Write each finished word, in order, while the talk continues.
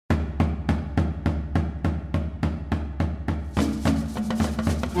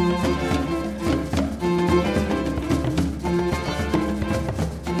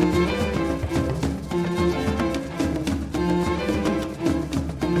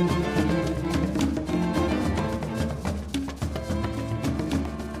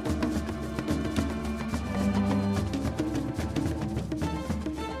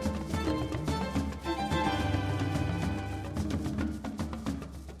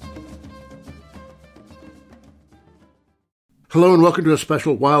Hello and welcome to a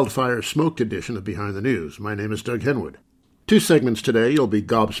special wildfire smoked edition of Behind the News. My name is Doug Henwood. 2 segments today you'll be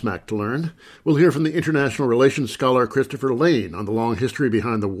gobsmacked to learn. We'll hear from the international relations scholar Christopher Layne on the long history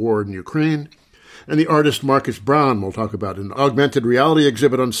behind the war in Ukraine, and the artist Marcus Brown will talk about an augmented reality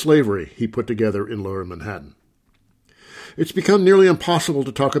exhibit on slavery he put together in Lower Manhattan. It's become nearly impossible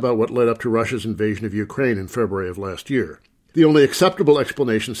to talk about what led up to Russia's invasion of Ukraine in February of last year. The only acceptable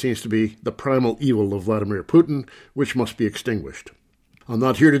explanation seems to be the primal evil of Vladimir Putin, which must be extinguished. I'm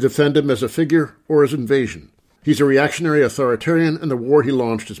not here to defend him as a figure or as invasion. He's a reactionary authoritarian, and the war he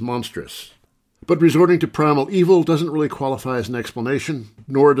launched is monstrous. But resorting to primal evil doesn't really qualify as an explanation,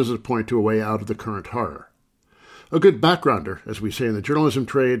 nor does it point to a way out of the current horror. A good backgrounder, as we say in the journalism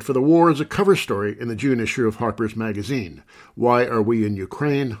trade, for the war is a cover story in the June issue of Harper's Magazine, Why Are We in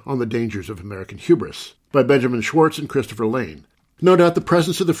Ukraine? On the Dangers of American Hubris, by Benjamin Schwartz and Christopher Layne. No doubt the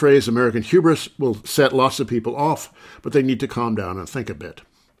presence of the phrase American hubris will set lots of people off, but they need to calm down and think a bit.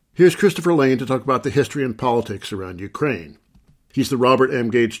 Here's Christopher Layne to talk about the history and politics around Ukraine. He's the Robert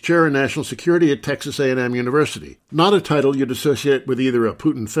M. Gage Chair in National Security at Texas A&M University, not a title you'd associate with either a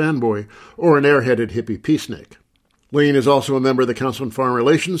Putin fanboy or an airheaded hippie peacenik. Layne is also a member of the Council on Foreign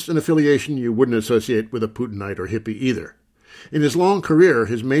Relations, an affiliation you wouldn't associate with a Putinite or hippie either. In his long career,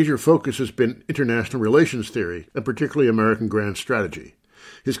 his major focus has been international relations theory, and particularly American grand strategy.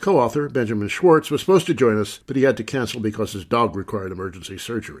 His co-author, Benjamin Schwartz, was supposed to join us, but he had to cancel because his dog required emergency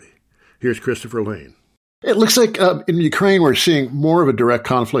surgery. Here's Christopher Layne. It looks like in Ukraine we're seeing more of a direct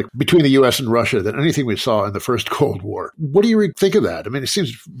conflict between the U.S. and Russia than anything we saw in the first Cold War. What do you think of that? I mean, it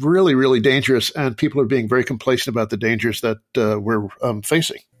seems really, really dangerous, and people are being very complacent about the dangers that we're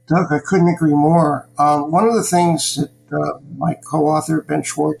facing. Doug, I couldn't agree more. One of the things that my co-author, Ben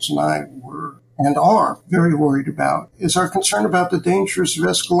Schwartz, and I were and are very worried about is our concern about the dangers of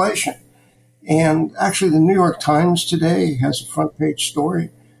escalation. And actually, the New York Times today has a front-page story.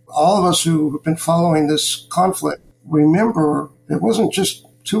 All of us who have been following this conflict remember it wasn't just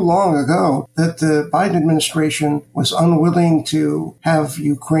too long ago that the Biden administration was unwilling to have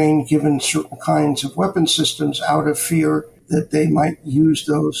Ukraine given certain kinds of weapon systems out of fear that they might use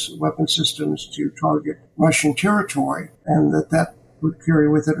those weapon systems to target Russian territory, and that would carry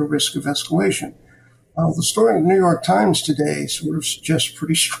with it a risk of escalation. The story in the New York Times today sort of suggests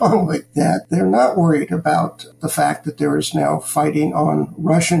pretty strongly that they're not worried about the fact that there is now fighting on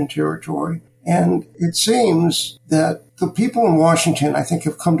Russian territory. And it seems that the people in Washington, I think,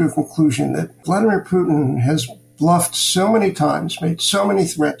 have come to a conclusion that Vladimir Putin has bluffed so many times, made so many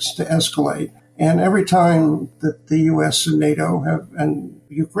threats to escalate. And every time that the U.S. and NATO and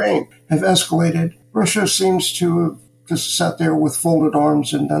Ukraine have escalated, Russia seems to have just sat there with folded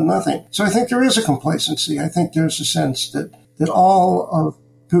arms and done nothing. So I think there is a complacency. I think there's a sense that all of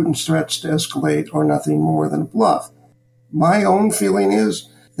Putin's threats to escalate are nothing more than a bluff. My own feeling is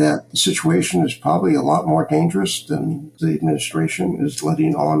that the situation is probably a lot more dangerous than the administration is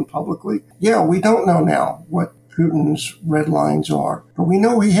letting on publicly. Yeah, we don't know now what Putin's red lines are, but we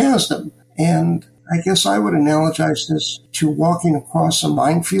know he has them. And I guess I would analogize this to walking across a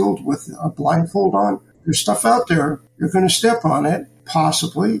minefield with a blindfold on. There's stuff out there. You're going to step on it,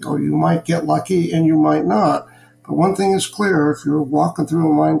 possibly, or you might get lucky and you might not. But one thing is clear, if you're walking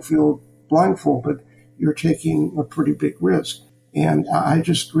through a minefield blindfolded, you're taking a pretty big risk. And I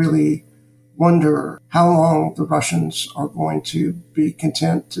just really wonder how long the Russians are going to be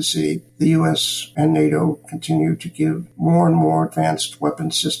content to see the U.S. and NATO continue to give more and more advanced weapon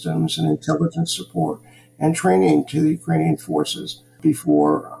systems and intelligence support and training to the Ukrainian forces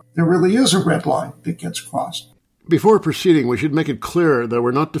before there really is a red line that gets crossed. Before proceeding, we should make it clear that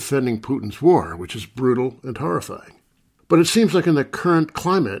we're not defending Putin's war, which is brutal and horrifying. But it seems like in the current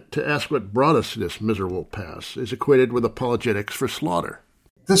climate, to ask what brought us to this miserable pass is equated with apologetics for slaughter.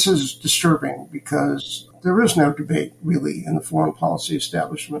 This is disturbing because there is no debate, really, in the foreign policy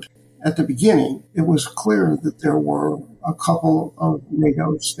establishment. At the beginning, it was clear that there were a couple of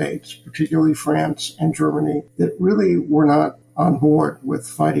NATO states, particularly France and Germany, that really were not on board with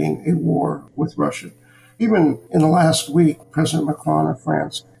fighting a war with Russia. Even in the last week, President Macron of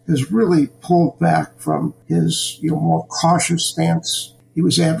France has really pulled back from his more cautious stance he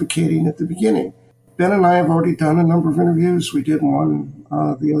was advocating at the beginning. Ben and I have already done a number of interviews. We did one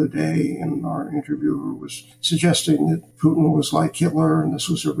the other day, and our interviewer was suggesting that Putin was like Hitler and this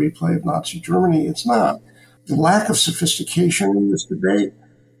was a replay of Nazi Germany. It's not. The lack of sophistication in this debate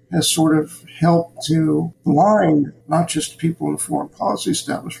has sort of helped to blind not just people in the foreign policy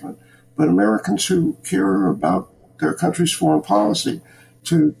establishment, but Americans who care about their country's foreign policy.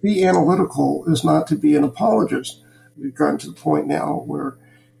 To be analytical is not to be an apologist. We've gotten to the point now where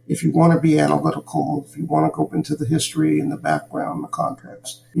if you want to be analytical, if you want to go into the history and the background, the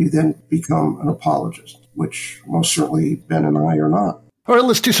context, you then become an apologist, which most certainly Ben and I are not. All right,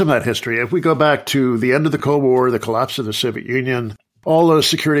 let's do some of that history. If we go back to the end of the Cold War, the collapse of the Soviet Union, all those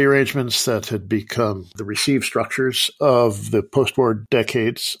security arrangements that had become the received structures of the post-war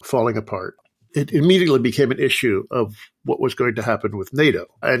decades falling apart, it immediately became an issue of what was going to happen with NATO.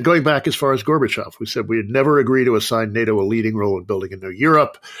 And going back as far as Gorbachev, who said we would never agree to assign NATO a leading role in building a new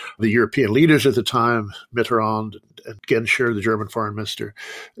Europe. The European leaders at the time, Mitterrand and Genscher, the German foreign minister,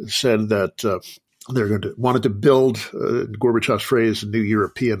 said that wanted to build, Gorbachev's phrase, a new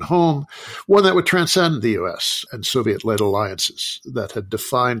European home, one that would transcend the U.S. and Soviet-led alliances that had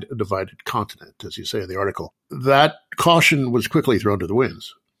defined a divided continent, as you say in the article. That caution was quickly thrown to the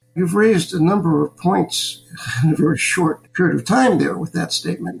winds. You've raised a number of points in a very short period of time there with that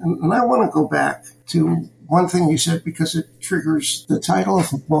statement. And I want to go back to one thing you said because it triggers the title of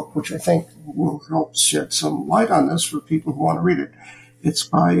the book, which I think will help shed some light on this for people who want to read it. It's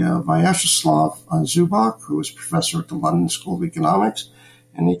by Vyacheslav Zubak, who is professor at the London School of Economics,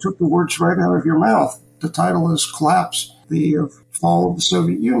 and he took the words right out of your mouth. The title is Collapse, the Fall of the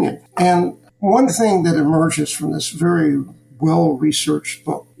Soviet Union. And one thing that emerges from this very well-researched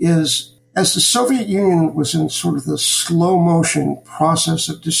book is as the Soviet Union was in sort of the slow-motion process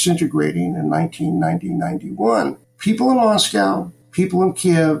of disintegrating in 1990-91, people in Moscow, people in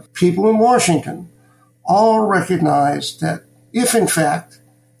Kiev, people in Washington all recognized that if, in fact,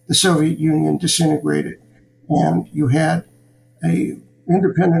 the Soviet Union disintegrated and you had an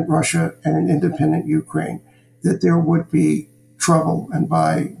independent Russia and an independent Ukraine, that there would be trouble. And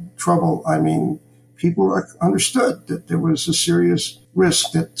by trouble, I mean people understood that there was a serious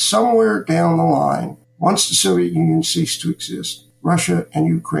risk that somewhere down the line, once the Soviet Union ceased to exist, Russia and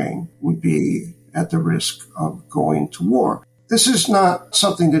Ukraine would be at the risk of going to war. This is not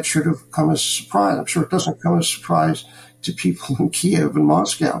something that should have come as a surprise. I'm sure it doesn't come as a surprise to people in Kiev and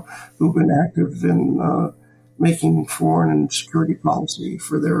Moscow who've been active in making foreign and security policy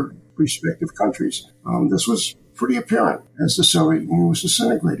for their respective countries. This was pretty apparent as the Soviet Union was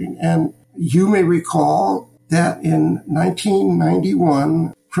disintegrating. And you may recall that in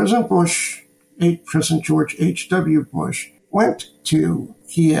 1991, President George H.W. Bush went to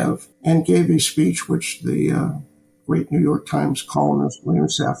Kiev and gave a speech which the great New York Times columnist William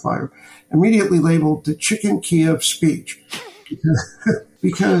Safire immediately labeled the Chicken Kiev speech.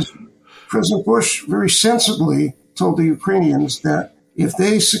 Because President Bush very sensibly told the Ukrainians that if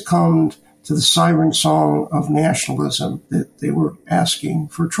they succumbed to the siren song of nationalism, that they were asking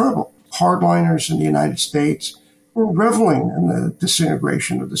for trouble. Hardliners in the United States were reveling in the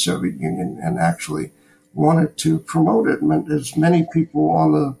disintegration of the Soviet Union and actually wanted to promote it. And as many people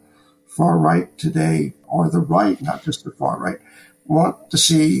on the far right today, or the right, not just the far right, want to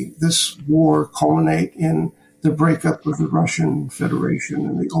see this war culminate in the breakup of the Russian Federation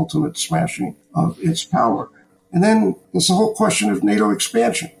and the ultimate smashing of its power. And then there's the whole question of NATO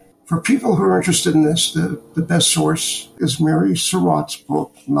expansion. For people who are interested in this, the best source is Mary Surratt's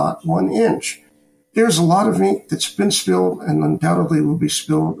book, Not 1 Inch. There's a lot of ink that's been spilled and undoubtedly will be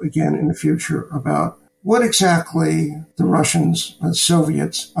spilled again in the future about what exactly the Russians and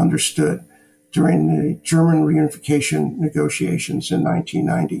Soviets understood during the German reunification negotiations in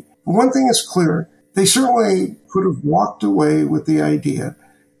 1990. But one thing is clear, they certainly could have walked away with the idea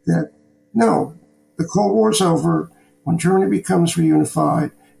that, no, the Cold War's over. When Germany becomes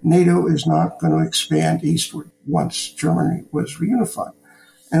reunified, NATO is not going to expand eastward once Germany was reunified.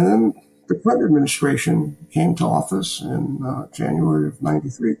 And then the Clinton administration came to office in January of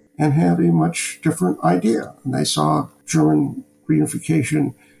 93 and had a much different idea. And they saw German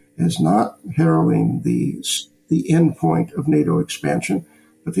reunification as not heralding the end point of NATO expansion,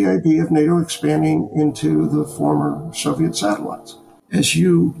 but the idea of NATO expanding into the former Soviet satellites. As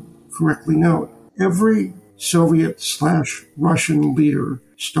you correctly note, every Soviet/Russian leader,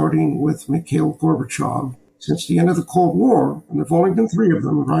 starting with Mikhail Gorbachev, since the end of the Cold War, and there have only been three of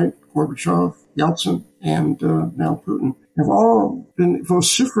them, right? Gorbachev, Yeltsin, and now Putin, have all been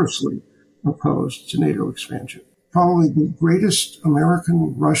vociferously opposed to NATO expansion. Probably the greatest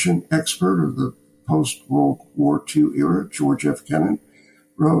American-Russian expert of the post-World War II era, George F. Kennan,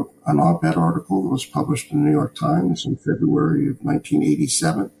 wrote an op-ed article that was published in the New York Times in February of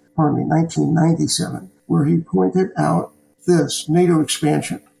 1997, where he pointed out this NATO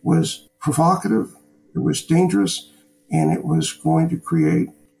expansion was provocative, it was dangerous, and it was going to create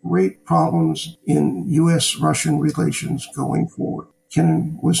great problems in U.S.-Russian relations going forward.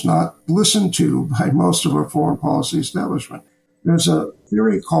 Kennan was not listened to by most of our foreign policy establishment. There's a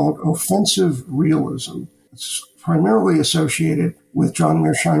theory called offensive realism. It's primarily associated with John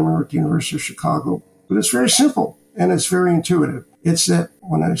Mearsheimer at the University of Chicago, but it's very simple and it's very intuitive. It's that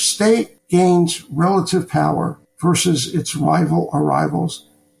when a state gains relative power versus its rival or rivals,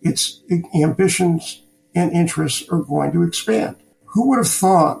 its ambitions and interests are going to expand. Who would have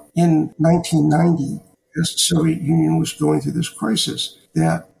thought in 1990, as the Soviet Union was going through this crisis,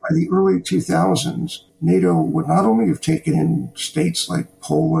 that by the early 2000s, NATO would not only have taken in states like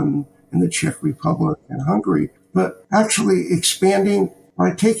Poland and the Czech Republic and Hungary, but actually expanding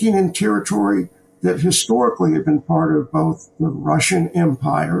by taking in territory that historically had been part of both the Russian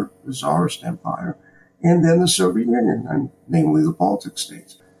Empire, the Tsarist Empire, and then the Soviet Union, and namely the Baltic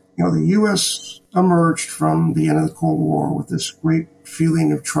states. The U.S. emerged from the end of the Cold War with this great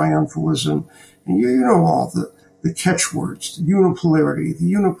feeling of triumphalism. And you know all the catchwords, the unipolarity,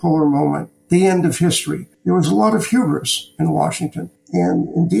 the unipolar moment, the end of history. There was a lot of hubris in Washington. And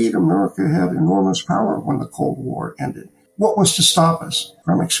indeed, America had enormous power when the Cold War ended. What was to stop us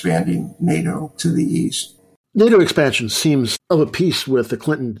from expanding NATO to the east? NATO expansion seems of a piece with the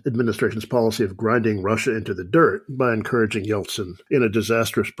Clinton administration's policy of grinding Russia into the dirt by encouraging Yeltsin in a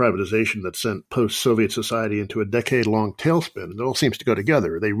disastrous privatization that sent post-Soviet society into a decade-long tailspin. It all seems to go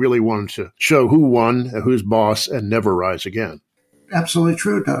together. They really wanted to show who won, who's boss, and never rise again. Absolutely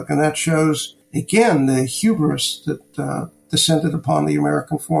true, Doug. And that shows, again, the hubris that descended upon the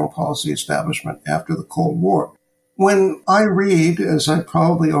American foreign policy establishment after the Cold War. When I read, as I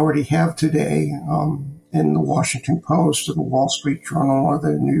probably already have today, in the Washington Post or the Wall Street Journal or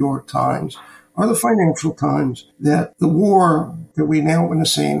the New York Times or the Financial Times, that the war that we now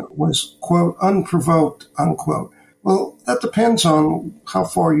witnessing was, quote, unprovoked, unquote. Well, that depends on how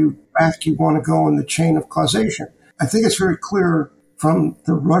far back you want to go in the chain of causation. I think it's very clear from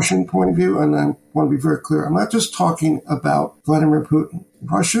the Russian point of view, and I want to be very clear, I'm not just talking about Vladimir Putin.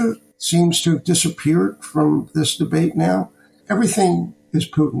 Russia seems to have disappeared from this debate now. Everything is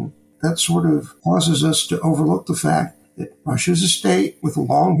Putin. That sort of causes us to overlook the fact that Russia is a state with a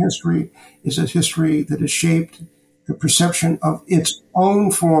long history, is a history that has shaped the perception of its own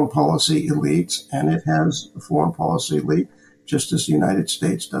foreign policy elites, and it has a foreign policy elite, just as the United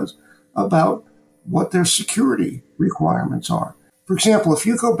States does, about what their security requirements are. For example, if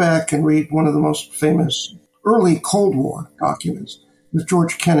you go back and read one of the most famous early Cold War documents, with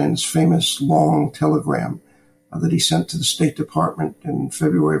George Kennan's famous long telegram that he sent to the State Department in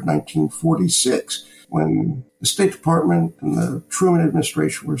February of 1946, when the State Department and the Truman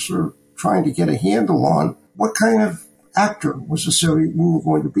administration were sort of trying to get a handle on what kind of actor was the Soviet Union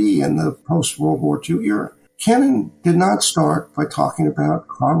going to be in the post-World War II era. Kennan did not start by talking about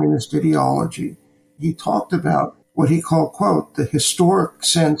communist ideology. He talked about what he called, quote, the historic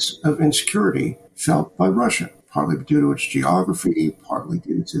sense of insecurity felt by Russia, partly due to its geography, partly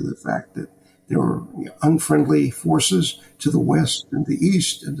due to the fact that there were unfriendly forces to the west and the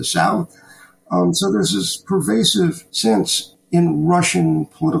east and the south. So there's this pervasive sense in Russian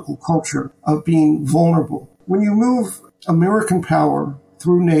political culture of being vulnerable. When you move American power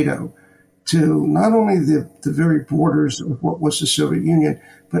through NATO to not only the very borders of what was the Soviet Union,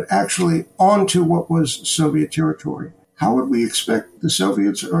 but actually onto what was Soviet territory, how would we expect the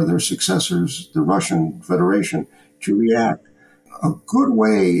Soviets or their successors, the Russian Federation, to react? A good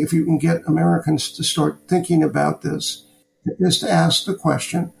way, if you can get Americans to start thinking about this, is to ask the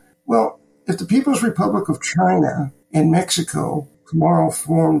question, well, if the People's Republic of China and Mexico tomorrow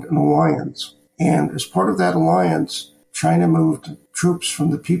formed an alliance, and as part of that alliance, China moved troops from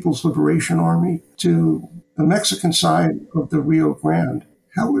the People's Liberation Army to the Mexican side of the Rio Grande,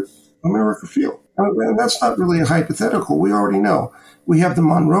 how would America feel? And that's not really a hypothetical. We already know. We have the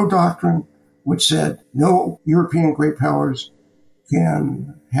Monroe Doctrine, which said no European great powers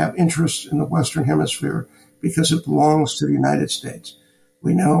can have interest in the Western Hemisphere because it belongs to the United States.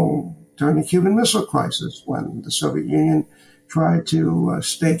 We know during the Cuban Missile Crisis, when the Soviet Union tried to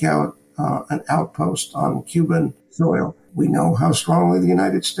stake out an outpost on Cuban soil, we know how strongly the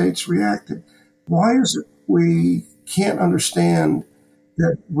United States reacted. Why is it we can't understand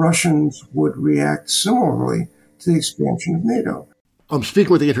that Russians would react similarly to the expansion of NATO? I'm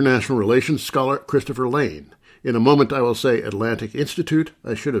speaking with the international relations scholar Christopher Layne. In a moment, I will say Atlantic Institute.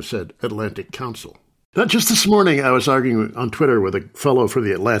 I should have said Atlantic Council. Not just this morning, I was arguing on Twitter with a fellow for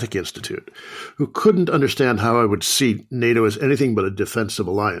the Atlantic Institute who couldn't understand how I would see NATO as anything but a defensive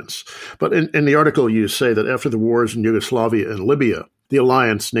alliance. But in the article, you say that after the wars in Yugoslavia and Libya, the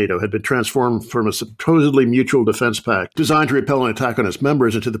alliance, NATO, had been transformed from a supposedly mutual defense pact designed to repel an attack on its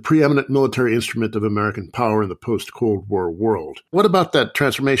members into the preeminent military instrument of American power in the post-Cold War world. What about that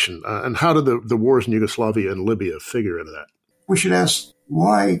transformation, and how did the wars in Yugoslavia and Libya figure into that? We should ask,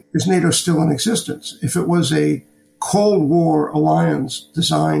 why is NATO still in existence? If it was a Cold War alliance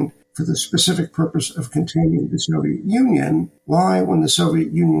designed for the specific purpose of containing the Soviet Union, why, when the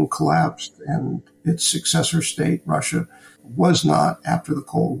Soviet Union collapsed and its successor state, Russia, was not, after the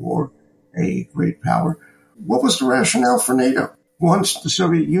Cold War, a great power, what was the rationale for NATO? Once the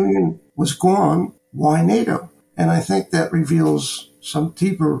Soviet Union was gone, why NATO? And I think that reveals some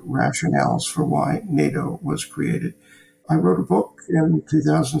deeper rationales for why NATO was created. I wrote a book in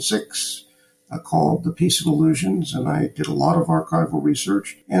 2006 called The Peace of Illusions, and I did a lot of archival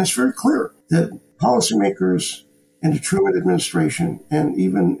research. And it's very clear that policymakers in the Truman administration and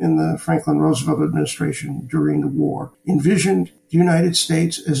even in the Franklin Roosevelt administration during the war envisioned the United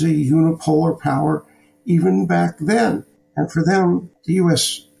States as a unipolar power even back then. And for them, the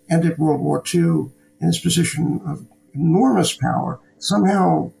U.S. ended World War II in its position of enormous power.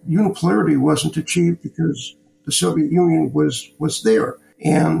 Somehow unipolarity wasn't achieved because the Soviet Union was there.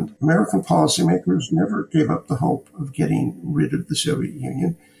 And American policymakers never gave up the hope of getting rid of the Soviet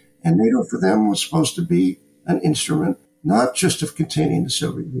Union. And NATO for them was supposed to be an instrument, not just of containing the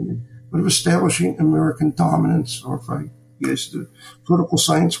Soviet Union, but of establishing American dominance, or if I use the political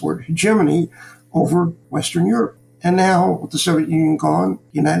science word, hegemony over Western Europe. And now, with the Soviet Union gone,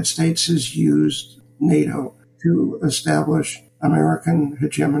 the United States has used NATO to establish American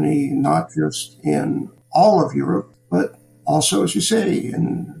hegemony, not just in all of Europe, but also, as you say,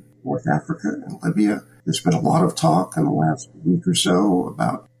 in North Africa and Libya. There's been a lot of talk in the last week or so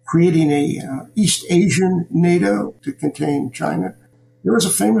about creating a East Asian NATO to contain China. There was a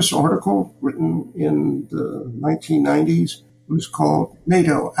famous article written in the 1990s. It was called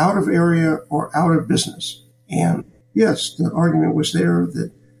NATO, Out of Area or Out of Business. And yes, the argument was there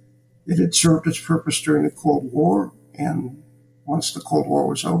that it had served its purpose during the Cold War, and once the Cold War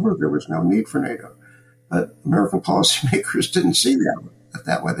was over, there was no need for NATO. But American policymakers didn't see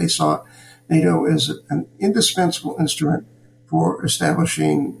that way. They saw NATO as an indispensable instrument for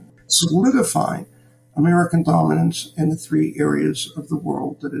establishing, solidifying American dominance in the three areas of the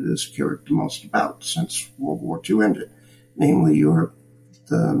world that it has cared the most about since World War II ended, namely Europe,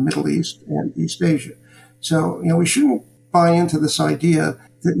 the Middle East, and East Asia. So, we shouldn't buy into this idea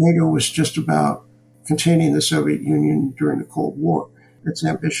that NATO was just about containing the Soviet Union during the Cold War. Its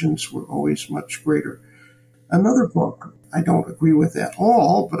ambitions were always much greater. Another book, I don't agree with at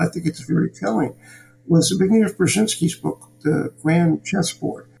all, but I think it's very telling, was Zbigniew Brzezinski's book, The Grand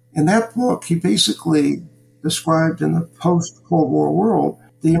Chessboard. In that book, he basically described in the post-Cold War world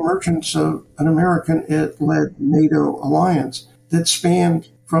the emergence of an American-led NATO alliance that spanned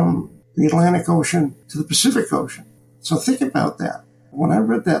from the Atlantic Ocean to the Pacific Ocean. So think about that. When I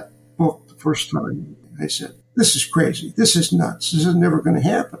read that book the first time, I said, this is crazy. This is nuts. This is never going to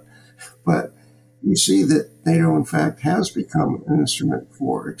happen. But you see that NATO, in fact, has become an instrument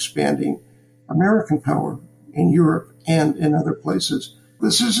for expanding American power in Europe and in other places.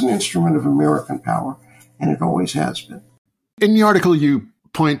 This is an instrument of American power, and it always has been. In the article, you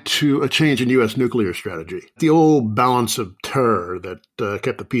point to a change in U.S. nuclear strategy. The old balance of terror that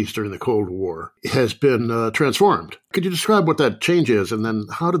kept the peace during the Cold War has been transformed. Could you describe what that change is, and then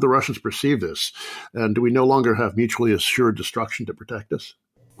how did the Russians perceive this? And do we no longer have mutually assured destruction to protect us?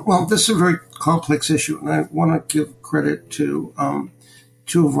 Well, this is a very complex issue, and I want to give credit to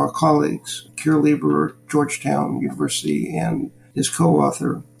two of our colleagues, Keir Lieber at Georgetown University and his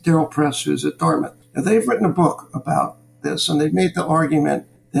co-author, Darrell Press, who's at Dartmouth. Now, they've written a book about this, and they've made the argument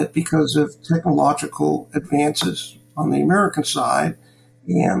that because of technological advances on the American side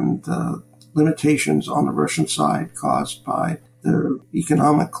and limitations on the Russian side caused by the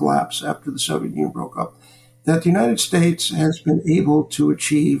economic collapse after the Soviet Union broke up, that the United States has been able to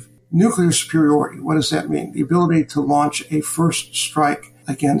achieve nuclear superiority. What does that mean? The ability to launch a first strike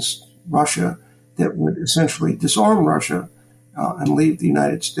against Russia that would essentially disarm Russia and leave the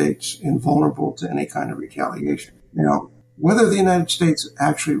United States invulnerable to any kind of retaliation. Now, whether the United States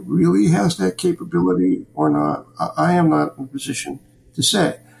actually really has that capability or not, I am not in a position to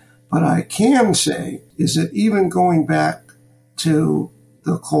say. But I can say is that even going back to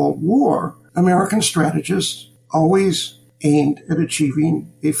the Cold War, American strategists always aimed at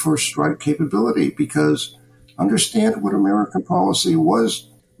achieving a first strike capability, because understand what American policy was.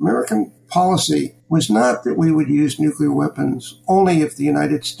 American policy was not that we would use nuclear weapons only if the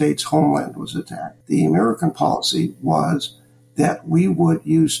United States homeland was attacked. The American policy was that we would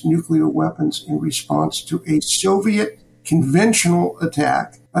use nuclear weapons in response to a Soviet conventional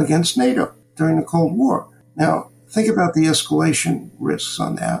attack against NATO during the Cold War. Now, think about the escalation risks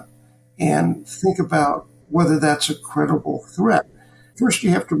on that and think about whether that's a credible threat. First, you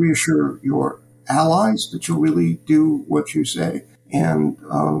have to reassure your allies that you'll really do what you say. And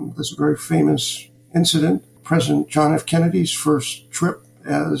there's a very famous incident. President John F. Kennedy's first trip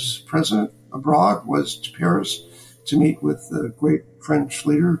as president abroad was to Paris to meet with the great French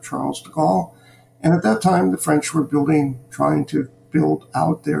leader, Charles de Gaulle. And at that time, the French were trying to build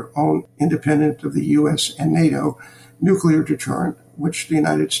out their own, independent of the U.S. and NATO, nuclear deterrent, which the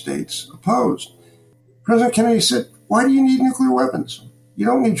United States opposed. President Kennedy said, "Why do you need nuclear weapons? You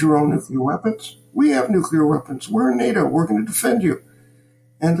don't need your own nuclear weapons. We have nuclear weapons. We're in NATO. We're going to defend you."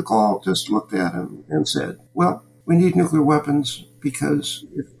 And de Gaulle just looked at him and said, "Well, we need nuclear weapons because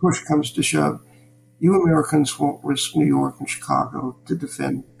if push comes to shove, you Americans won't risk New York and Chicago to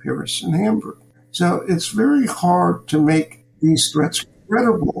defend Paris and Hamburg." So it's very hard to make these threats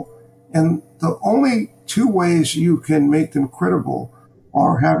credible. And the only two ways you can make them credible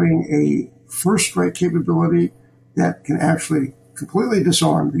are having a first strike capability that can actually completely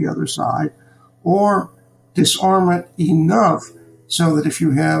disarm the other side, or disarm it enough so that if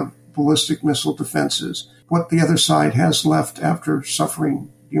you have ballistic missile defenses, what the other side has left after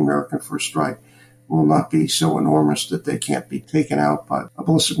suffering the American first strike will not be so enormous that they can't be taken out by a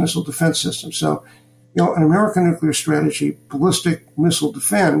ballistic missile defense system. So, an American nuclear strategy, ballistic missile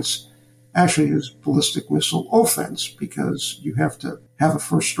defense, actually is ballistic missile offense, because you have to have a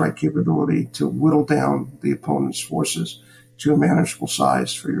first strike capability to whittle down the opponent's forces to a manageable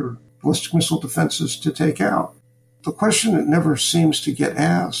size for your ballistic missile defenses to take out. The question that never seems to get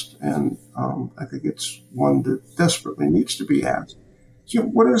asked, and I think it's one that desperately needs to be asked,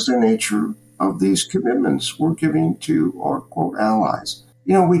 what is the nature of these commitments we're giving to our, quote, allies?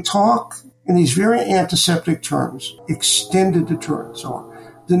 We talk in these very antiseptic terms, extended deterrence, or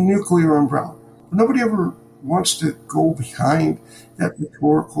the nuclear umbrella. Nobody ever wants to go behind that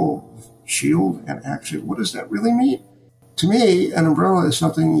rhetorical shield and actually, what does that really mean? To me, an umbrella is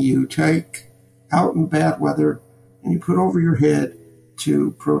something you take out in bad weather and you put over your head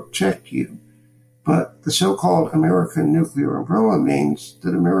to protect you. But the so-called American nuclear umbrella means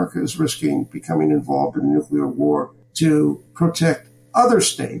that America is risking becoming involved in a nuclear war to protect other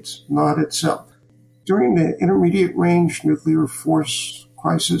states, not itself. During the intermediate range nuclear force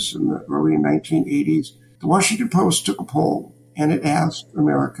crisis in the early 1980s, the Washington Post took a poll and it asked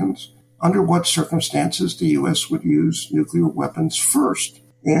Americans under what circumstances the U.S. would use nuclear weapons first.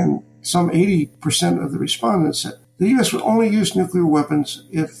 And some 80% of the respondents said the U.S. would only use nuclear weapons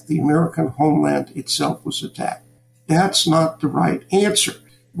if the American homeland itself was attacked. That's not the right answer.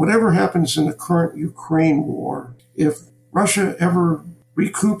 Whatever happens in the current Ukraine war, if Russia ever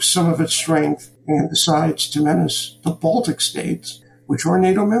recoups some of its strength and decides to menace the Baltic states, which are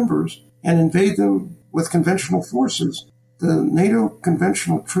NATO members, and invade them with conventional forces, the NATO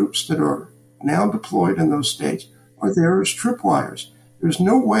conventional troops that are now deployed in those states are there as tripwires. There's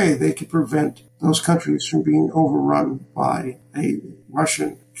no way they could prevent those countries from being overrun by a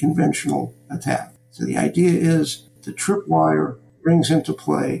Russian conventional attack. So the idea is the tripwire brings into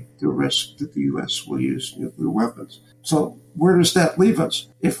play the risk that the U.S. will use nuclear weapons. So where does that leave us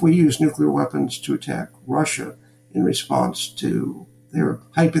if we use nuclear weapons to attack Russia in response to their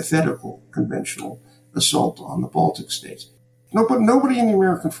hypothetical conventional assault on the Baltic states? Nobody in the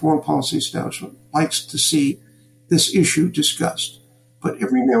American foreign policy establishment likes to see this issue discussed. But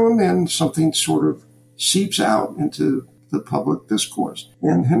every now and then something sort of seeps out into the public discourse.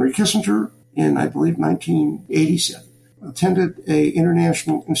 And Henry Kissinger, in, I believe, 1987, attended a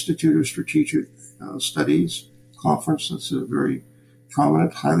International Institute of Strategic Studies conference. That's a very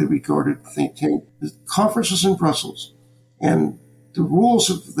prominent, highly regarded think tank. The conference was in Brussels. And the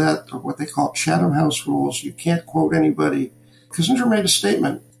rules of that are what they call Chatham House rules. You can't quote anybody. Kissinger made a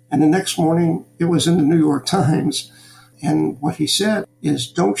statement, and the next morning it was in the New York Times. And what he said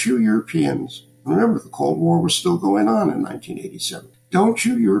is, don't you Europeans, remember the Cold War was still going on in 1987, don't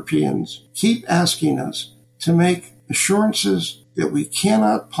you Europeans keep asking us to make assurances that we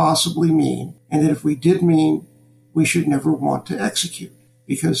cannot possibly mean, and that if we did mean, we should never want to execute.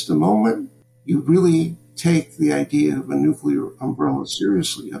 Because the moment you really take the idea of a nuclear umbrella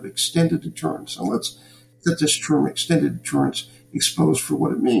seriously, of extended deterrence, and let's get this term extended deterrence exposed for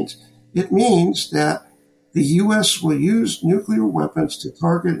what it means. It means that the U.S. will use nuclear weapons to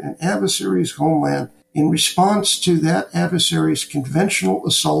target an adversary's homeland in response to that adversary's conventional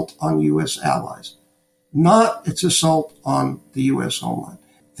assault on U.S. allies. not its assault on the U.S. homeland.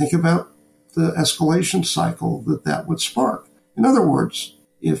 Think about the escalation cycle that would spark. In other words,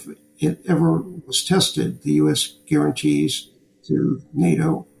 if it ever was tested, the U.S. guarantees to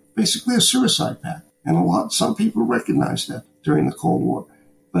NATO basically a suicide pact. And some people recognized that during the Cold War.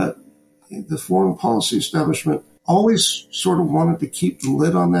 But the foreign policy establishment always sort of wanted to keep the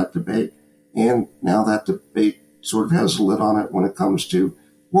lid on that debate. And now that debate sort of has a lid on it when it comes to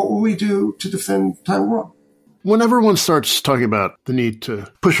what will we do to defend Taiwan. When everyone starts talking about the need to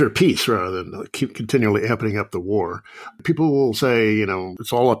push for peace rather than keep continually amping up the war, people will say,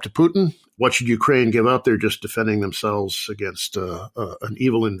 it's all up to Putin. What should Ukraine give up? They're just defending themselves against an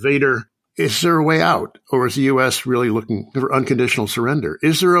evil invader. Is there a way out? Or is the U.S. really looking for unconditional surrender?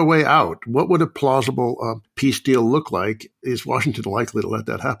 Is there a way out? What would a plausible peace deal look like? Is Washington likely to let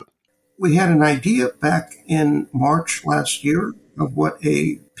that happen? We had an idea back in March last year of what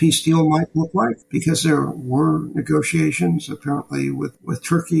a peace deal might look like, because there were negotiations apparently with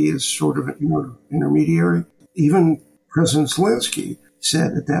Turkey as sort of an intermediary. Even President Zelensky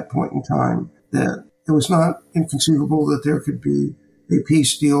said at that point in time that it was not inconceivable that there could be a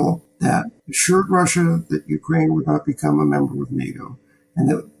peace deal that assured Russia that Ukraine would not become a member of NATO and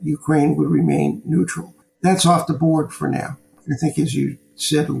that Ukraine would remain neutral. That's off the board for now. I think, as you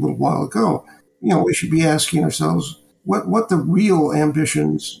said a little while ago, we should be asking ourselves what the real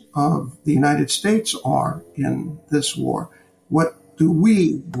ambitions of the United States are in this war. What do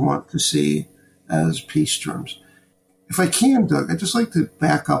we want to see as peace terms? If I can, Doug, I'd just like to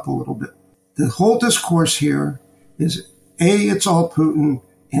back up a little bit. The whole discourse here is A, it's all Putin,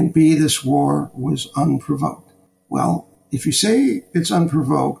 and B, this war was unprovoked. Well, if you say it's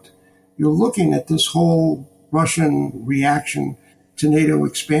unprovoked, you're looking at this whole Russian reaction to NATO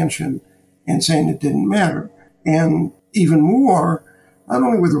expansion and saying it didn't matter. And even more, not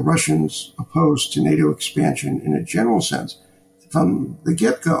only were the Russians opposed to NATO expansion in a general sense, from the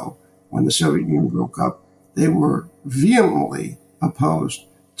get-go, when the Soviet Union broke up, they were vehemently opposed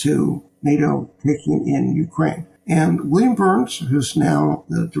to NATO taking in Ukraine. And William Burns, who's now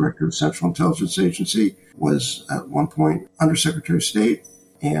the director of the Central Intelligence Agency, was at one point Undersecretary of State,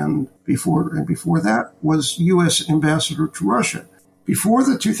 and before that was U.S. ambassador to Russia. Before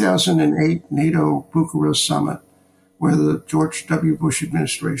the 2008 NATO Bucharest summit, where the George W. Bush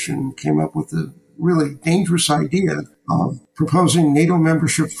administration came up with the really dangerous idea of proposing NATO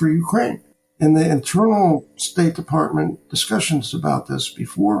membership for Ukraine. In the internal State Department discussions about this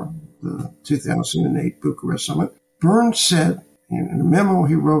before the 2008 Bucharest summit, Burns said in a memo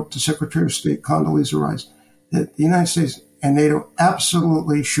he wrote to Secretary of State Condoleezza Rice that the United States and NATO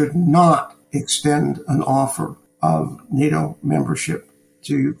absolutely should not extend an offer of NATO membership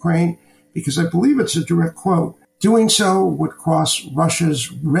to Ukraine, because I believe it's a direct quote, doing so would cross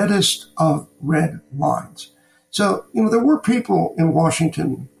Russia's reddest of red lines. So, there were people in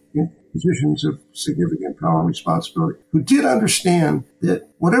Washington in positions of significant power and responsibility who did understand that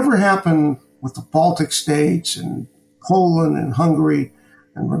whatever happened with the Baltic states and Poland and Hungary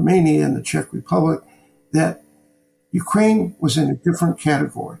and Romania and the Czech Republic, that Ukraine was in a different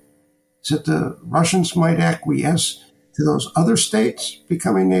category. So that the Russians might acquiesce to those other states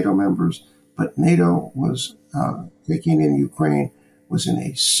becoming NATO members, but NATO was taking in Ukraine was in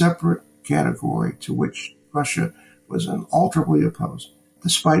a separate category to which Russia was unalterably opposed.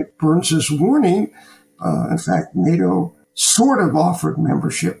 Despite Burns's warning, in fact, NATO sort of offered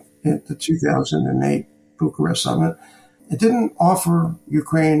membership at the 2008 Bucharest summit. It didn't offer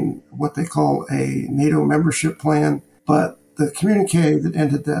Ukraine what they call a NATO membership plan, but the communique that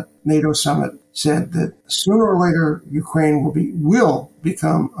ended that NATO summit said that sooner or later Ukraine will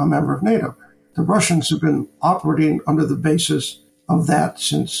become a member of NATO. The Russians have been operating under the basis of that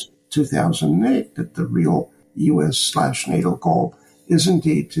since 2008, that the real U.S./NATO goal is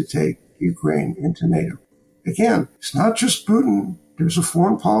indeed to take Ukraine into NATO. Again, it's not just Putin. There's a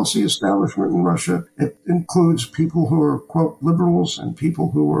foreign policy establishment in Russia. It includes people who are, quote, liberals and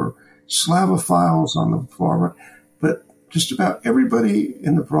people who are Slavophiles on the far right. But just about everybody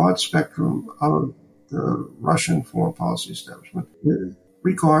in the broad spectrum of the Russian foreign policy establishment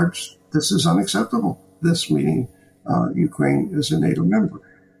regards this as unacceptable, this meaning Ukraine is a NATO member.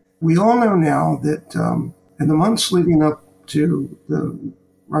 We all know now that in the months leading up to the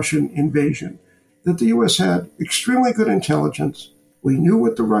Russian invasion, that the U.S. had extremely good intelligence. We knew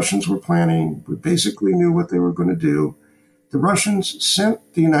what the Russians were planning. We basically knew what they were going to do. The Russians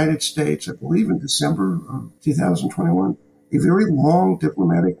sent the United States, I believe in December of 2021, a very long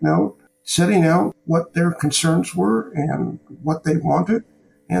diplomatic note setting out what their concerns were and what they wanted.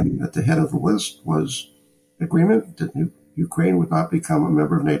 And at the head of the list was agreement that Ukraine would not become a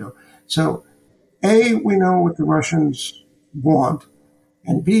member of NATO. So A, we know what the Russians want,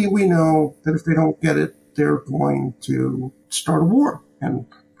 and B, we know that if they don't get it, they're going to start a war. And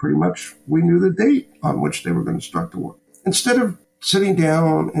pretty much we knew the date on which they were going to start the war. Instead of sitting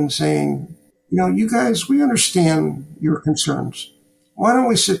down and saying, you guys, we understand your concerns. Why don't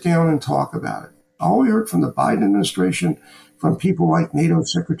we sit down and talk about it? All we heard from the Biden administration, from people like NATO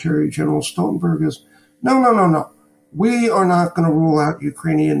Secretary General Stoltenberg is, no. We are not going to rule out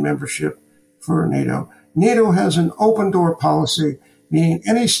Ukrainian membership for NATO. NATO has an open door policy, meaning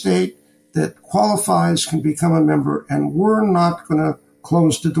any state that qualifies can become a member, and we're not going to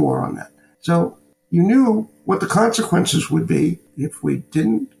close the door on that. So you knew what the consequences would be if we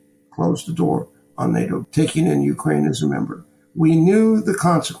didn't close the door on NATO taking in Ukraine as a member. We knew the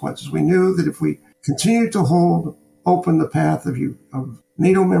consequences. We knew that if we continued to hold open the path of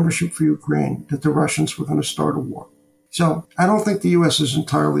NATO membership for Ukraine, that the Russians were going to start a war. So I don't think the U.S. is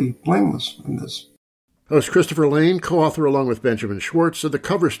entirely blameless in this. Host Christopher Layne, co-author along with Benjamin Schwartz of the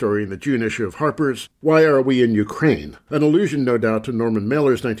cover story in the June issue of Harper's Why Are We in Ukraine? An allusion, no doubt, to Norman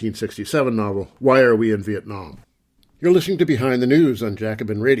Mailer's 1967 novel, Why Are We in Vietnam? You're listening to Behind the News on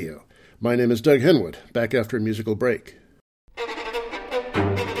Jacobin Radio. My name is Doug Henwood, back after a musical break.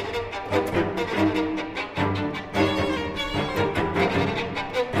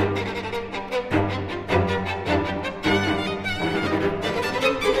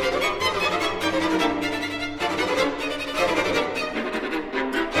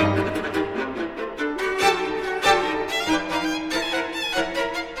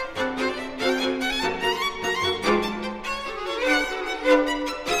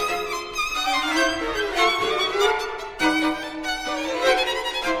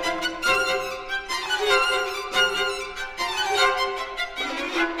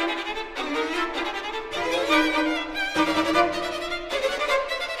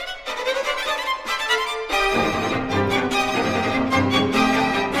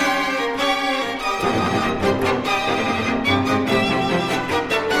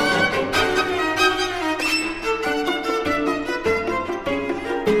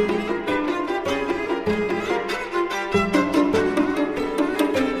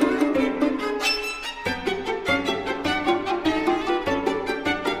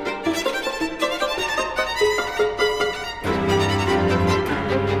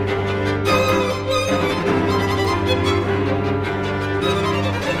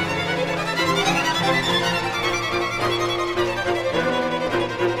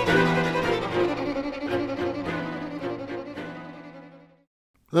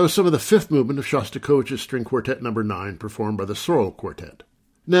 That was some of the fifth movement of Shostakovich's String Quartet No. 9, performed by the Sorrel Quartet.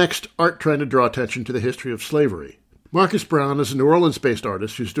 Next, art trying to draw attention to the history of slavery. Marcus Brown is a New Orleans-based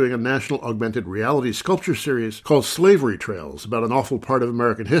artist who's doing a national augmented reality sculpture series called Slavery Trails, about an awful part of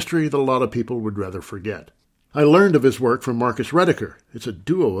American history that a lot of people would rather forget. I learned of his work from Marcus Rediker. It's a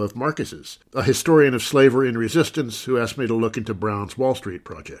duo of Marcuses, a historian of slavery and resistance who asked me to look into Brown's Wall Street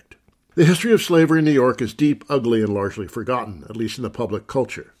project. The history of slavery in New York is deep, ugly, and largely forgotten, at least in the public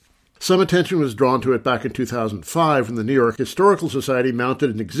culture. Some attention was drawn to it back in 2005 when the New York Historical Society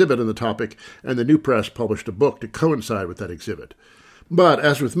mounted an exhibit on the topic, and the New Press published a book to coincide with that exhibit. But,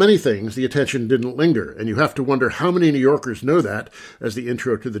 as with many things, the attention didn't linger, and you have to wonder how many New Yorkers know that, as the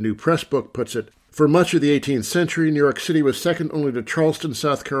intro to the New Press book puts it. For much of the 18th century, New York City was second only to Charleston,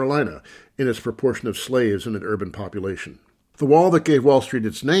 South Carolina, in its proportion of slaves in an urban population. The wall that gave Wall Street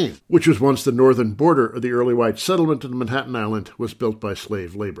its name, which was once the northern border of the early white settlement on Manhattan Island, was built by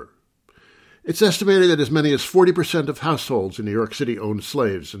slave labor. It's estimated that as many as 40% of households in New York City owned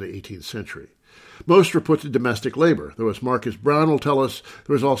slaves in the 18th century. Most were put to domestic labor, though as Marcus Brown will tell us,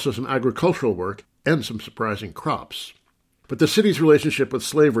 there was also some agricultural work and some surprising crops. But the city's relationship with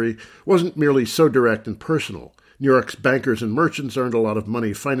slavery wasn't merely so direct and personal. New York's bankers and merchants earned a lot of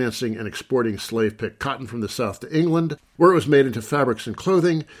money financing and exporting slave-picked cotton from the South to England, where it was made into fabrics and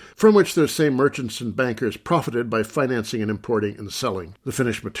clothing, from which those same merchants and bankers profited by financing and importing and selling the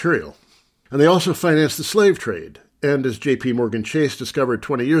finished material. And they also financed the slave trade, and as J.P. Morgan Chase discovered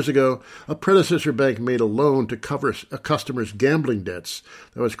 20 years ago, a predecessor bank made a loan to cover a customer's gambling debts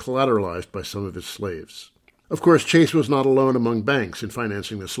that was collateralized by some of his slaves. Of course, Chase was not alone among banks in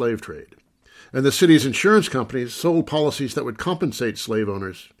financing the slave trade. And the city's insurance companies sold policies that would compensate slave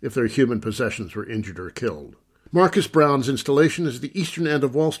owners if their human possessions were injured or killed. Marcus Brown's installation is the eastern end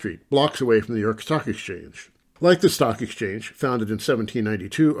of Wall Street, blocks away from the New York Stock Exchange. Like the Stock Exchange, founded in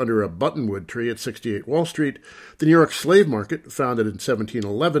 1792 under a buttonwood tree at 68 Wall Street, the New York slave market, founded in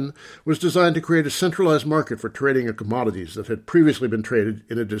 1711, was designed to create a centralized market for trading of commodities that had previously been traded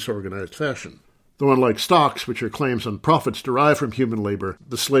in a disorganized fashion. Though unlike stocks, which are claims on profits derived from human labor,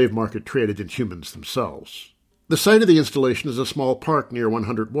 the slave market traded in humans themselves. The site of the installation is a small park near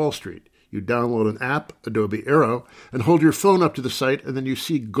 100 Wall Street. You download an app, Adobe Aero, and hold your phone up to the site, and then you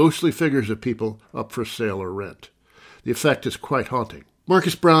see ghostly figures of people up for sale or rent. The effect is quite haunting.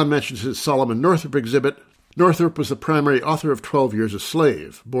 Marcus Brown mentions his Solomon Northup exhibit. Northup was the primary author of 12 Years a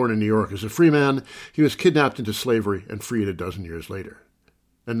Slave. Born in New York as a free man, he was kidnapped into slavery and freed a dozen years later.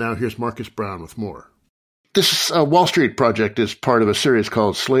 And now here's Marcus Brown with more. This Wall Street project is part of a series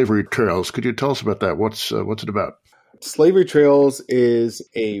called Slavery Trails. Could you tell us about that? What's it about? Slavery Trails is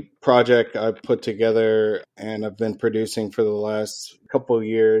a project I put together and I've been producing for the last couple of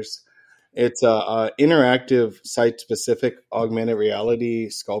years. It's an interactive site-specific augmented reality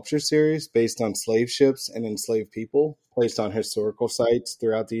sculpture series based on slave ships and enslaved people, placed on historical sites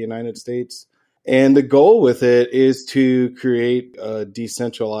throughout the United States. And the goal with it is to create a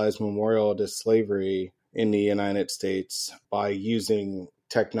decentralized memorial to slavery in the United States by using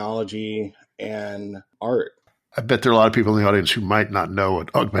technology and art. I bet there are a lot of people in the audience who might not know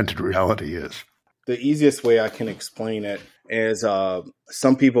what augmented reality is. The easiest way I can explain it is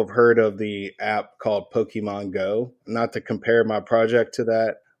some people have heard of the app called Pokemon Go. Not to compare my project to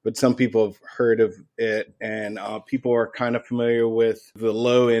that, but some people have heard of it, and people are kind of familiar with the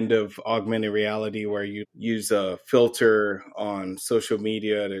low end of augmented reality where you use a filter on social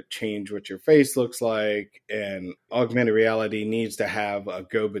media to change what your face looks like, and augmented reality needs to have a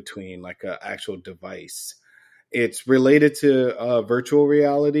go-between, like an actual device. It's related to virtual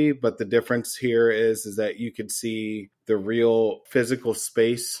reality, but the difference here is that you could see the real physical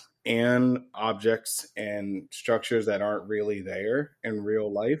space and objects and structures that aren't really there in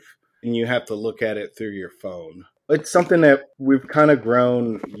real life. And you have to look at it through your phone. It's something that we've kind of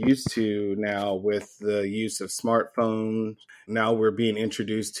grown used to now with the use of smartphones. Now we're being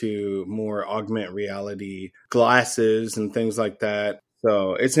introduced to more augmented reality glasses and things like that.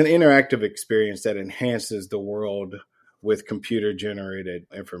 So it's an interactive experience that enhances the world with computer-generated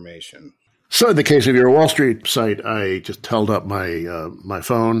information. So in the case of your Wall Street site, I just held up my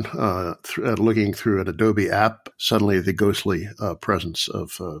phone, looking through an Adobe app. Suddenly the ghostly presence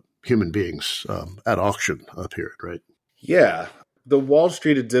of human beings at auction appeared, right? Yeah. The Wall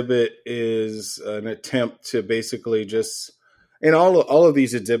Street exhibit is an attempt to basically just... And all of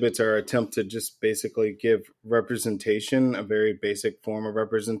these exhibits are an attempt to just basically give representation, a very basic form of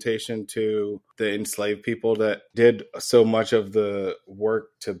representation to the enslaved people that did so much of the work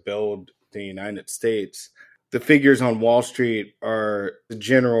to build the United States. The figures on Wall Street are the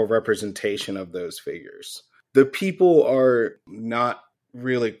general representation of those figures. The people are not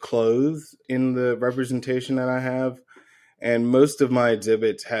really clothed in the representation that I have. And most of my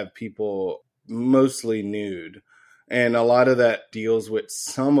exhibits have people mostly nude. And a lot of that deals with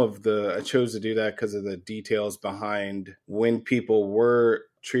I chose to do that because of the details behind when people were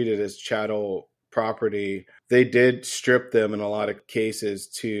treated as chattel property. They did strip them in a lot of cases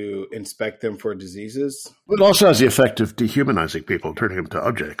to inspect them for diseases. It also has the effect of dehumanizing people, turning them to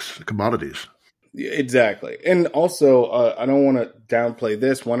objects, commodities. Exactly. And also, I don't want to downplay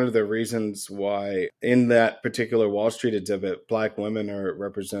this. One of the reasons why in that particular Wall Street exhibit, Black women are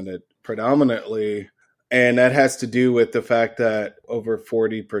represented predominantly. And that has to do with the fact that over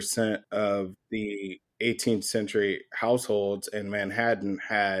 40% of the 18th century households in Manhattan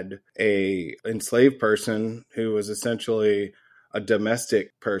had a enslaved person who was essentially a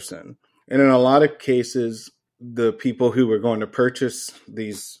domestic person. And in a lot of cases, the people who were going to purchase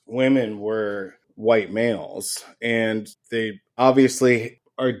these women were white males. And they obviously...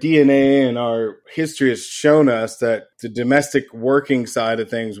 Our DNA and our history has shown us that the domestic working side of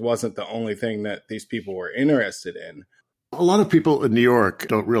things wasn't the only thing that these people were interested in. A lot of people in New York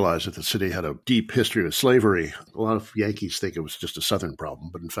don't realize that the city had a deep history of slavery. A lot of Yankees think it was just a Southern problem,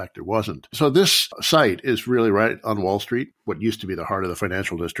 but in fact it wasn't. So this site is really right on Wall Street, what used to be the heart of the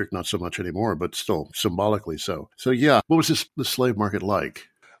financial district, not so much anymore, but still symbolically so. So yeah, what was the slave market like?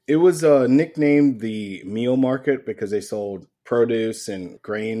 It was nicknamed the meal market because they sold produce and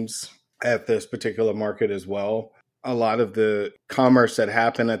grains at this particular market as well. A lot of the commerce that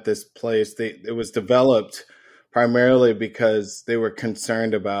happened at this place, it was developed primarily because they were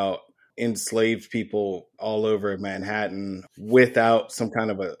concerned about enslaved people all over Manhattan without some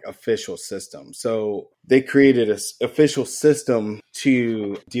kind of an official system. So they created an official system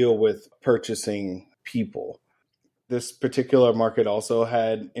to deal with purchasing people. This particular market also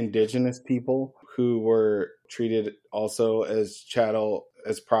had indigenous people who were treated also as chattel,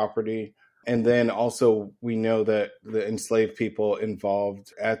 as property. And then also we know that the enslaved people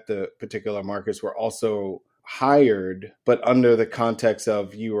involved at the particular markets were also hired, but under the context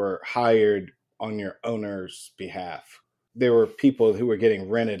of you were hired on your owner's behalf. There were people who were getting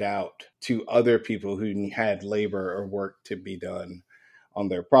rented out to other people who had labor or work to be done on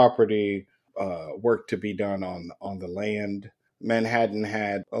their property, work to be done on the land. Manhattan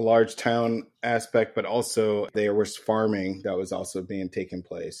had a large town aspect, but also there was farming that was also being taken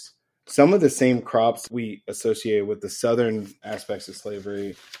place. Some of the same crops we associate with the southern aspects of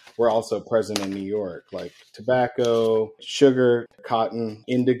slavery were also present in New York, like tobacco, sugar, cotton,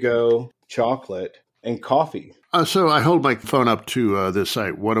 indigo, chocolate, and coffee. So I hold my phone up to this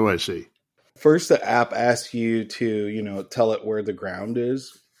site. What do I see? First, the app asks you to, tell it where the ground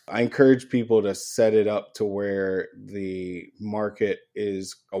is. I encourage people to set it up to where the market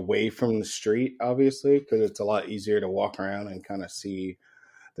is away from the street, obviously, because it's a lot easier to walk around and kind of see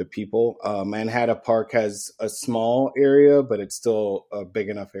the people. Manhattan Park has a small area, but it's still a big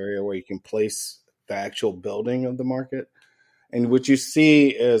enough area where you can place the actual building of the market. And what you see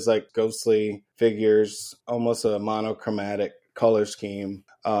is like ghostly figures, almost a monochromatic color scheme.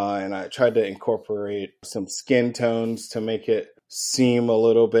 And I tried to incorporate some skin tones to make it seem a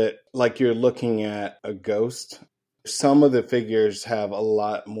little bit like you're looking at a ghost. Some of the figures have a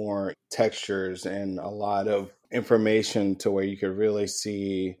lot more textures and a lot of information to where you could really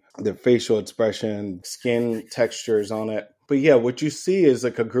see the facial expression, skin textures on it. But yeah, what you see is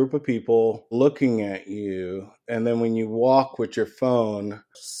like a group of people looking at you. And then when you walk with your phone,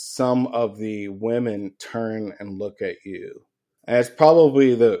 some of the women turn and look at you. And it's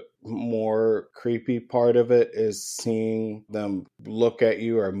probably the more creepy part of it is seeing them look at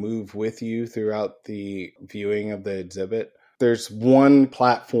you or move with you throughout the viewing of the exhibit. There's one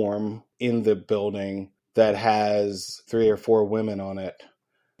platform in the building that has 3 or 4 women on it.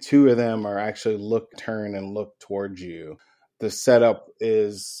 2 of them are actually turn and look towards you. The setup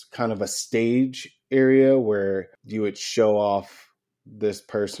is kind of a stage area where you would show off this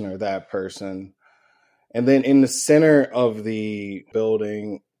person or that person. And then in the center of the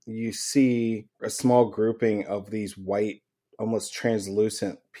building, you see a small grouping of these white, almost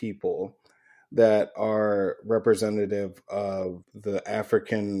translucent people that are representative of the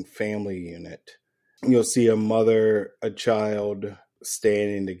African family unit. You'll see a mother, a child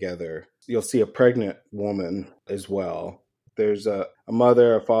standing together. You'll see a pregnant woman as well. There's a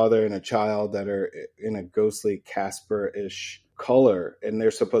mother, a father, and a child that are in a ghostly Casper-ish color, and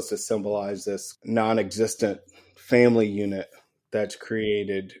they're supposed to symbolize this non-existent family unit that's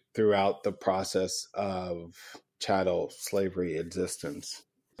created throughout the process of chattel slavery existence.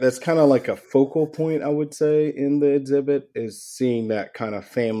 That's kind of like a focal point, I would say, in the exhibit, is seeing that kind of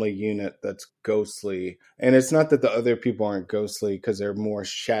family unit that's ghostly. And it's not that the other people aren't ghostly, because they're more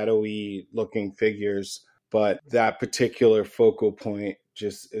shadowy looking figures, but that particular focal point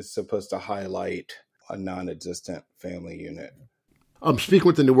just is supposed to highlight a non-existent family unit. I'm speaking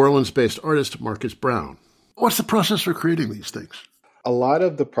with the New Orleans-based artist Marcus Brown. What's the process for creating these things? A lot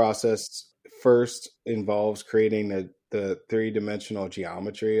of the process first involves creating the 3-dimensional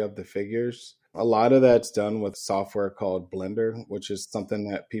geometry of the figures. A lot of that's done with software called Blender, which is something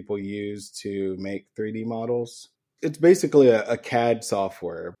that people use to make 3D models. It's basically a CAD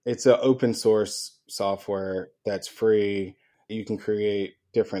software. It's an open source software that's free. You can create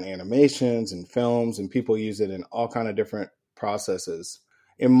different animations and films, and people use it in all kind of different processes.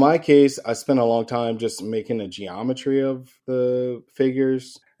 In my case, I spent a long time just making a geometry of the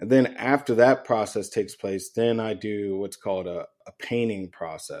figures. And then after that process takes place, then I do what's called a painting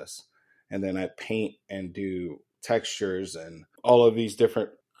process. And then I paint and do textures and all of these different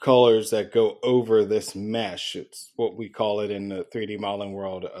colors that go over this mesh. It's what we call it in the 3D modeling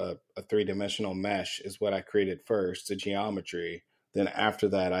world. A 3-dimensional mesh is what I created first, the geometry. Then after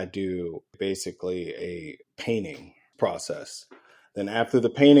that, I do basically a painting process. Then after the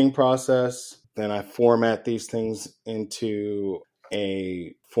painting process, then I format these things into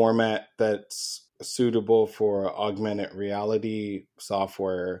a format that's suitable for augmented reality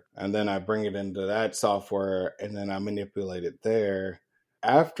software. And then I bring it into that software and then I manipulate it there.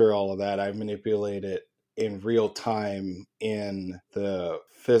 After all of that, I manipulate it in real time in the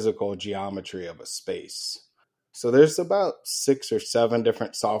physical geometry of a space. So there's about 6 or 7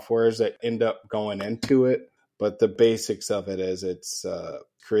 different softwares that end up going into it. But the basics of it is it's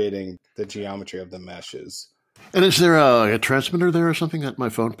creating the geometry of the meshes. And is there a transmitter there or something that my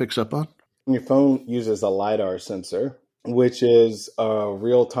phone picks up on? Your phone uses a LiDAR sensor, which is a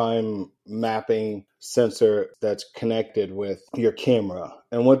real-time mapping sensor that's connected with your camera.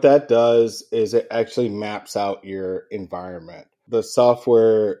 And what that does is it actually maps out your environment. The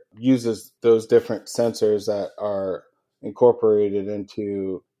software uses those different sensors that are incorporated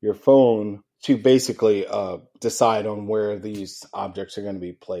into your phone to basically decide on where these objects are going to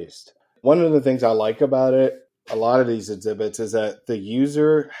be placed. One of the things I like about it, a lot of these exhibits, is that the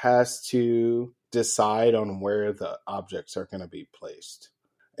user has to decide on where the objects are going to be placed.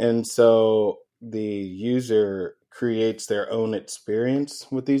 And so the user creates their own experience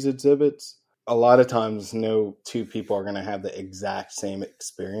with these exhibits. A lot of times, no two people are going to have the exact same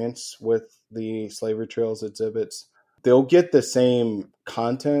experience with the Slavery Trails exhibits. They'll get the same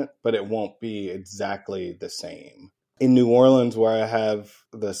content, but it won't be exactly the same. In New Orleans, where I have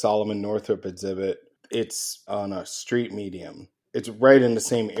the Solomon Northup exhibit, it's on a street medium. It's right in the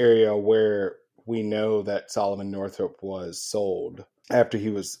same area where we know that Solomon Northup was sold after he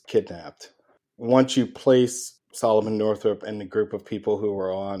was kidnapped. Once you place Solomon Northup and the group of people who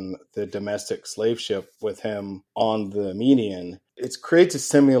were on the domestic slave ship with him on the median, it creates a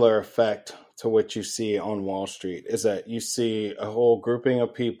similar effect to what you see on Wall Street, is that you see a whole grouping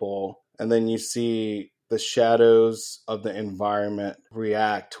of people, and then you see the shadows of the environment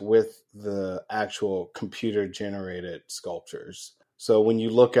react with the actual computer-generated sculptures. So when you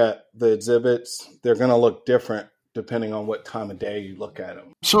look at the exhibits, they're going to look different depending on what time of day you look at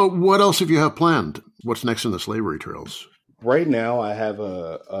them. So what else have you have planned? What's next in the Slavery Trails? Right now, I have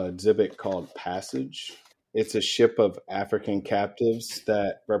a exhibit called Passage. It's a ship of African captives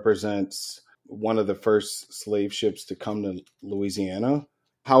that represents one of the first slave ships to come to Louisiana.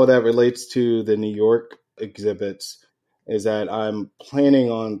 How that relates to the New York exhibits is that I'm planning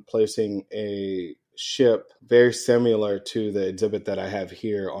on placing a ship very similar to the exhibit that I have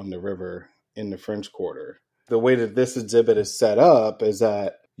here on the river in the French Quarter. The way that this exhibit is set up is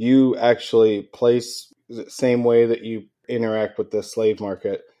that you actually place the same way that you interact with the slave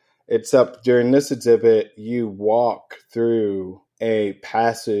market, except during this exhibit, you walk through a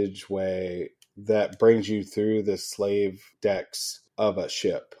passageway that brings you through the slave decks of a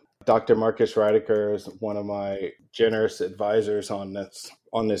ship. Dr. Marcus Reidecker is one of my generous advisors on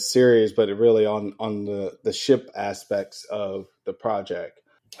this series, but really on the ship aspects of the project.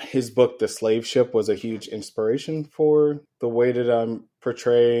 His book, The Slave Ship, was a huge inspiration for the way that I'm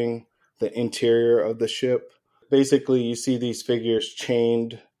portraying the interior of the ship. Basically, you see these figures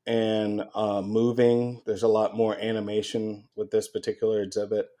chained and moving. There's a lot more animation with this particular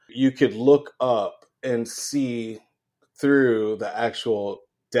exhibit. You could look up and see through the actual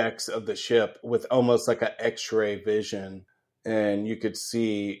decks of the ship with almost like an X-ray vision, and you could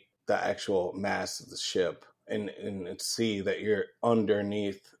see the actual mass of the ship and see that you're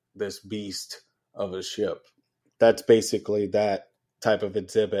underneath this beast of a ship. That's basically that type of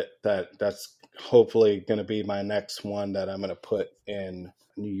exhibit that's hopefully going to be my next one that I'm going to put in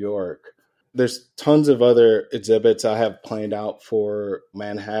New York. There's tons of other exhibits I have planned out for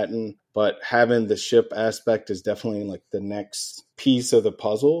Manhattan, but having the ship aspect is definitely like the next piece of the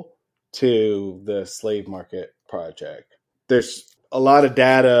puzzle to the slave market project. There's a lot of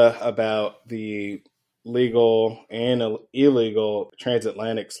data about the legal and illegal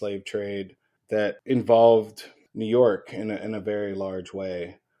transatlantic slave trade that involved New York in a very large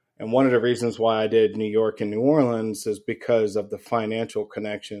way. And one of the reasons why I did New York and New Orleans is because of the financial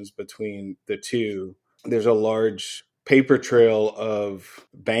connections between the two. There's a large paper trail of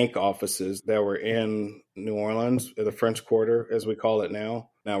bank offices that were in New Orleans, or the French Quarter, as we call it now.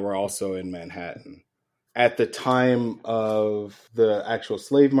 Now we're also in Manhattan. At the time of the actual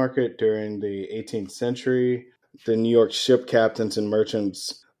slave market during the 18th century, the New York ship captains and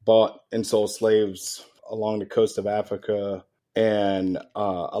merchants bought and sold slaves along the coast of Africa and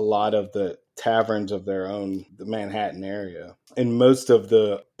a lot of the taverns of their own, the Manhattan area. And most of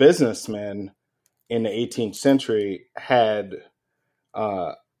the businessmen in the 18th century had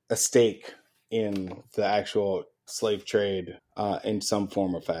a stake in the actual slave trade in some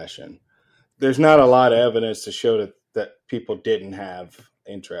form or fashion. There's not a lot of evidence to show that people didn't have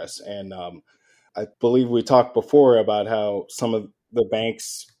interest. And I believe we talked before about how some of the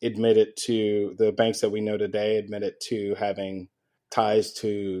banks that we know today admitted to having ties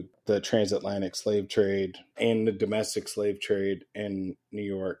to the transatlantic slave trade and the domestic slave trade in New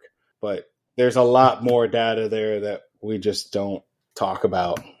York. But there's a lot more data there that we just don't talk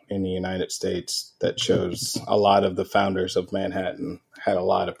about in the United States that shows a lot of the founders of Manhattan had a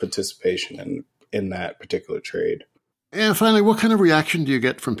lot of participation in that particular trade. And finally, what kind of reaction do you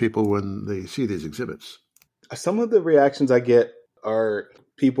get from people when they see these exhibits? Some of the reactions I get are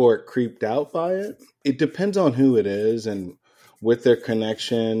people are creeped out by it. It depends on who it is and what their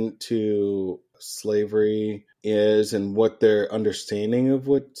connection to slavery is and what their understanding of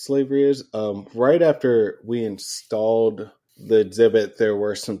what slavery is. Right after we installed the exhibit, there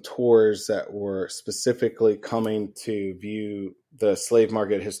were some tours that were specifically coming to view the slave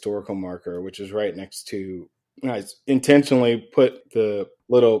market historical marker, which is right next to I intentionally put the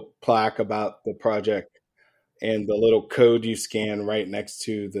little plaque about the project and the little code you scan right next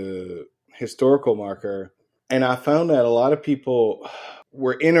to the historical marker. And I found that a lot of people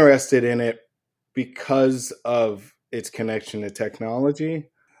were interested in it because of its connection to technology.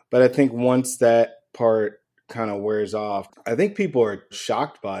 But I think once that part kind of wears off, I think people are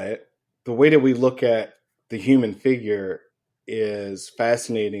shocked by it. The way that we look at the human figure is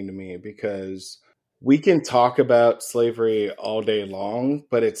fascinating to me because we can talk about slavery all day long,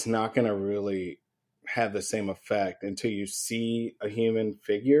 but it's not going to really have the same effect until you see a human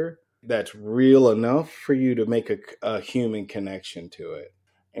figure that's real enough for you to make a human connection to it.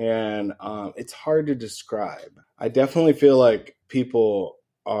 And it's hard to describe. I definitely feel like people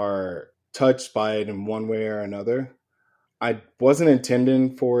are touched by it in one way or another. I wasn't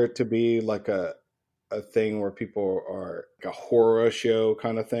intending for it to be like a thing where people are like a horror show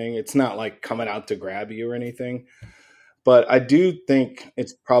kind of thing. It's not like coming out to grab you or anything. But I do think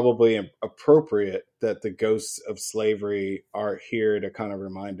it's probably appropriate that the ghosts of slavery are here to kind of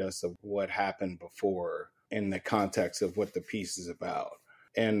remind us of what happened before in the context of what the piece is about.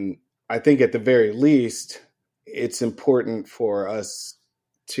 And I think at the very least, it's important for us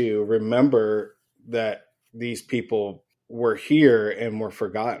to remember that these people were here and were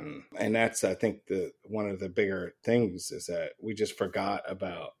forgotten. And that's, I think, one of the bigger things is that we just forgot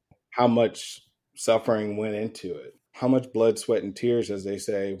about how much suffering went into it. How much blood, sweat, and tears, as they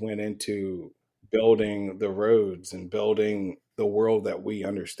say, went into building the roads and building the world that we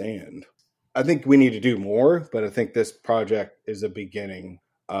understand. I think we need to do more, but I think this project is a beginning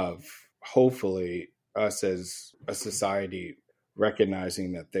of hopefully us as a society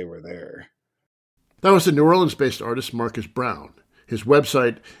recognizing that they were there. That was the New Orleans-based artist Marcus Brown. His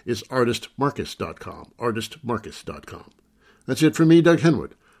website is artistmarcus.com, artistmarcus.com. That's it from me, Doug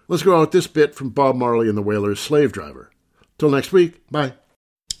Henwood. Let's go out with this bit from Bob Marley and the Wailers' Slave Driver. Till next week, bye.